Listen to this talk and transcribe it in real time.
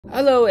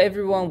Hello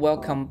everyone,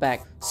 welcome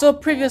back. So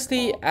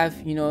previously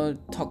I've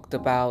talked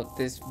about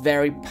this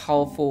very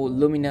powerful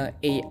Luminar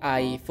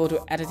AI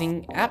photo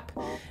editing app,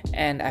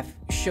 and I've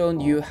shown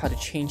you how to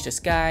change the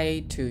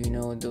sky to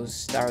those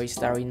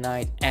starry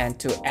night, and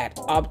to add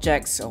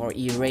objects or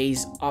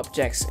erase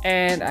objects,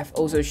 and I've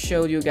also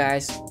showed you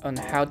guys on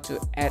how to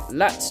add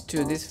LUTs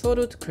to this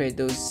photo to create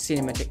those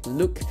cinematic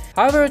look.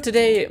 However,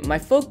 today my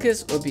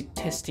focus will be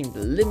testing the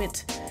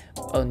limit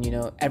on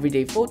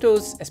everyday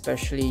photos,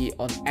 especially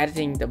on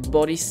editing the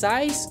body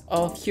size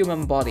of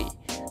human body.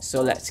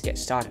 So let's get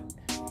started.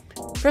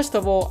 First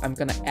of all, I'm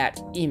gonna add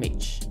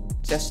image.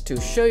 Just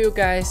to show you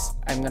guys,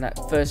 I'm gonna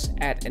first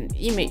add an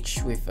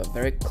image with a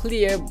very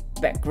clear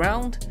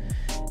background,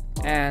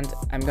 and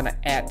I'm gonna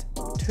add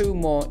two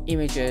more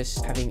images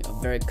having a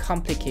very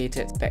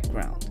complicated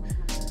background.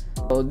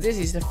 So this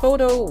is the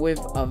photo with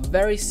a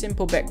very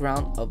simple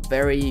background, a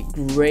very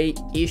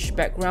grayish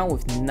background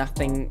with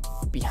nothing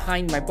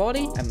behind my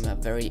body. I'm a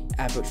very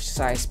average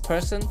sized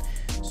person,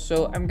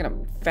 so I'm gonna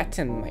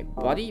fatten my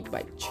body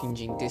by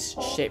changing this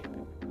shape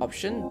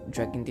option,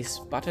 dragging this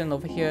button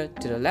over here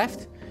to the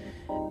left,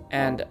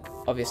 and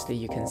obviously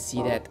you can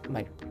see that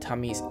my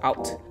tummy is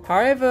out.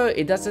 However,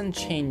 it doesn't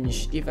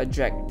change if I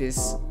drag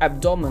this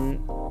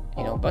abdomen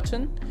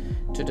button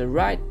to the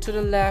right, to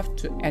the left,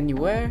 to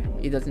anywhere.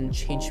 It doesn't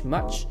change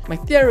much. My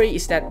theory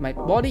is that my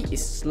body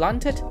is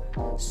slanted,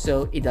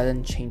 so it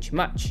doesn't change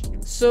much.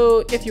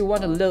 So if you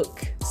want to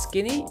look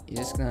skinny, you're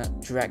just gonna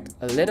drag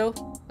a little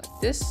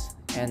like this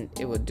and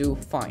it will do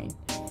fine.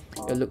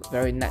 It'll look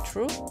very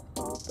natural.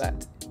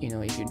 But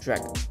if you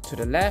drag to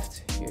the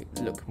left, you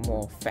look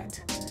more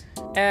fat.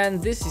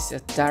 And this is a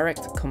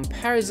direct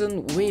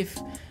comparison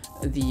with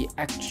the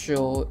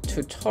actual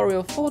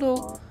tutorial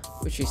photo,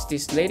 which is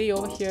this lady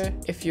over here.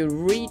 If you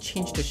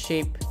re-change the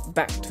shape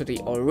back to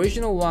the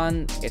original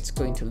one, it's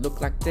going to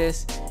look like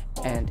this,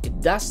 and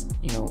it does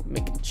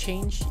make a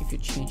change. If you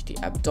change the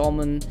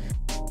abdomen,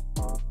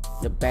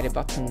 the belly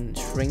button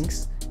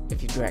shrinks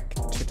if you drag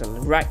to the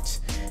right,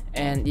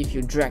 and if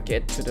you drag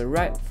it to the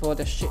right for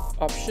the shape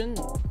option,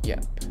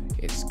 yep,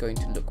 it's going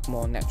to look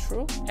more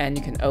natural. And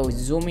you can always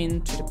zoom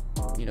in to the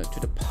to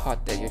the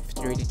part that you've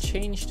already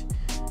changed,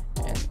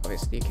 and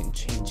obviously you can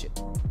change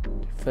it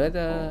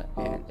further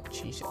and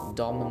change the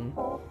abdomen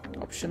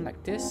option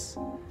like this.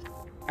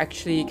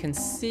 Actually, you can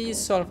see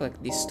sort of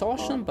like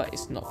distortion, but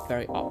it's not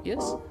very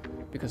obvious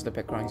because the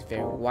background is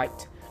very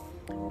white.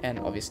 And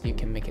obviously you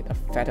can make it a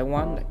fatter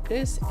one like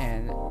this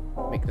and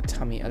make the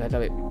tummy a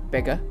little bit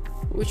bigger,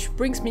 which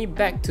brings me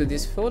back to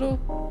this photo.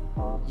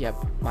 Yep,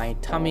 my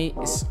tummy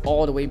is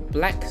all the way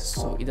black,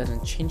 so it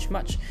doesn't change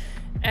much.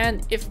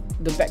 And if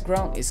the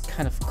background is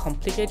kind of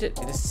complicated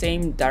in the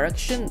same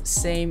direction,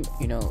 same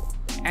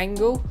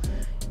angle,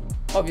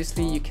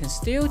 obviously you can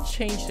still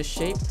change the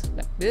shape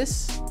like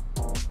this,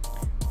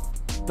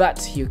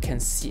 but you can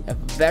see a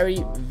very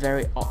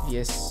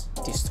obvious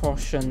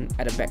distortion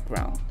at the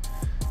background.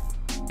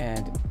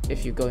 And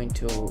if you're going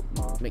to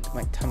make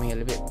my tummy a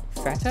little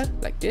bit fatter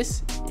like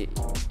this,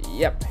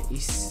 yep,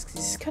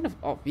 it's kind of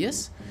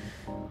obvious.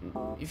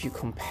 If you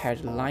compare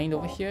the line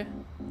over here,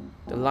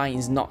 the line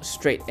is not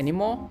straight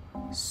anymore.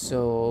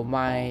 So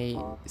my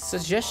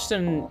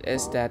suggestion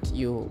is that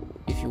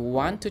if you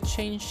want to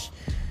change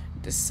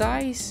the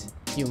size,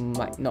 you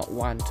might not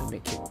want to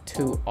make it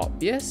too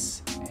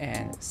obvious.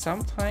 And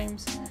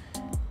sometimes,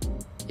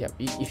 yep,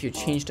 if you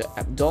change the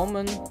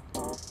abdomen,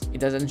 it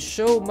doesn't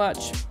show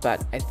much,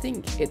 but I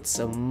think it's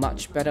a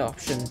much better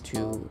option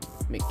to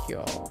make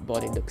your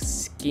body look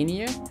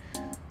skinnier.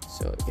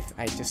 So if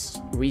I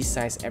just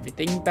resize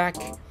everything back,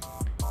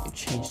 you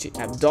change the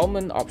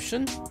abdomen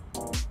option,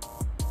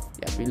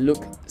 yeah, we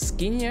look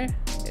skinnier.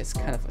 It's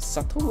kind of a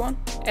subtle one.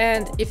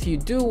 And if you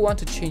do want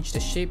to change the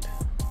shape,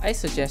 I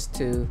suggest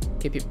to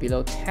keep it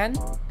below 10,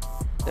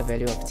 the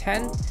value of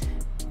 10.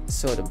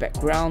 So the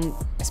background,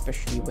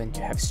 especially when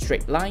you have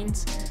straight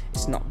lines,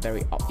 is not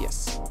very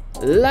obvious.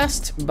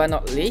 Last but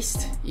not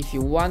least, if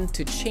you want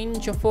to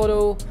change your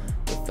photo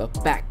with the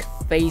back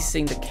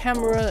facing the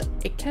camera,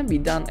 it can be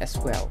done as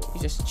well.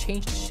 You just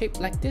change the shape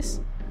like this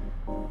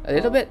a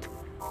little bit.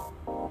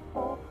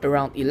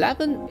 Around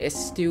 11 is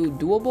still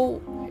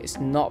doable. It's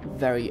not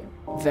very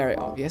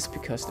obvious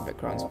because the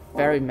background is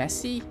very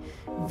messy,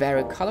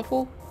 very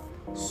colorful.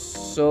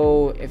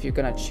 So if you're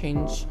gonna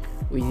change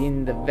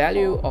within the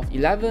value of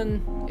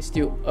 11, it's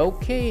still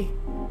okay.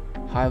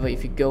 However,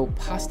 if you go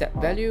past that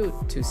value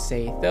to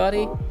say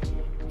 30,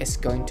 it's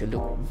going to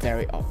look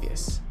very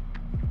obvious.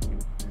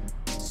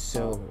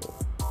 So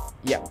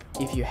yep,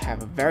 if you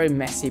have a very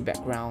messy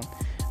background,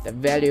 the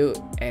value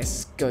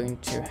is going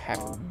to have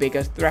a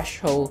bigger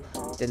threshold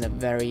than a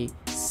very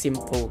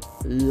simple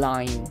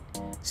line,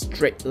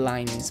 straight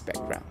lines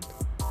background.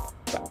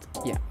 But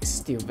yeah, it's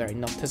still very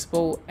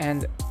noticeable,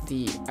 and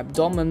the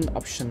abdomen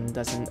option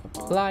doesn't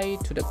apply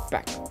to the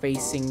back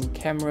facing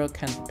camera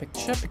kind of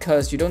picture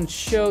because you don't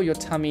show your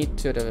tummy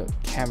to the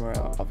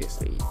camera,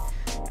 obviously.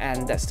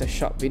 And that's the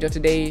short video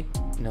today.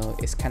 you know,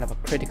 it's kind of a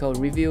critical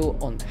review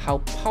on how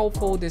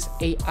powerful this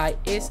AI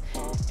is,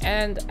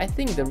 and I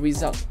think the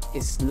result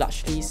is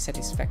largely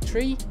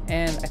satisfactory,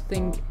 and I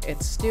think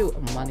it's still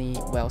money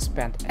well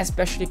spent,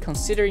 especially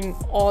considering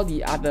all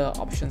the other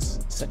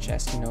options such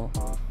as, you know,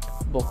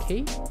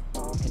 bokeh.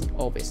 You can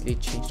obviously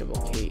change the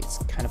bokeh, it's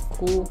kind of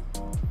cool,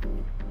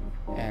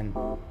 and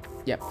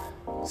yep,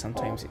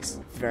 sometimes it's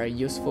very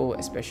useful,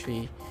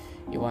 especially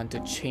you want to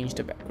change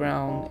the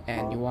background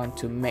and you want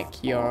to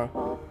make your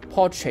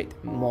portrait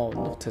more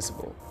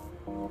noticeable.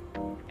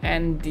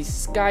 And the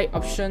sky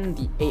option,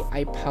 the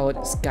AI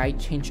powered sky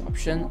change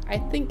option, I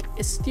think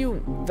is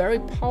still very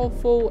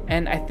powerful,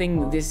 and I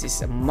think this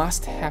is a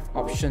must-have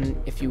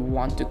option if you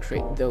want to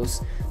create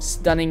those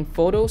stunning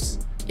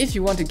photos. If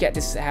you want to get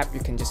this app, you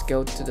can just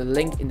go to the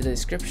link in the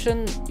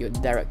description.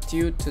 It'll direct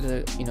you to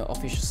the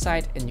official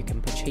site, and you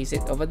can purchase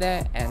it over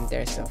there, and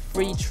there's a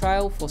free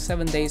trial for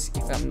 7 days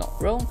if I'm not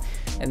wrong.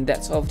 And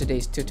that's all of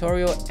today's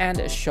tutorial and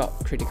a short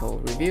critical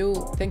review.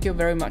 Thank you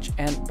very much,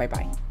 and bye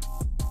bye.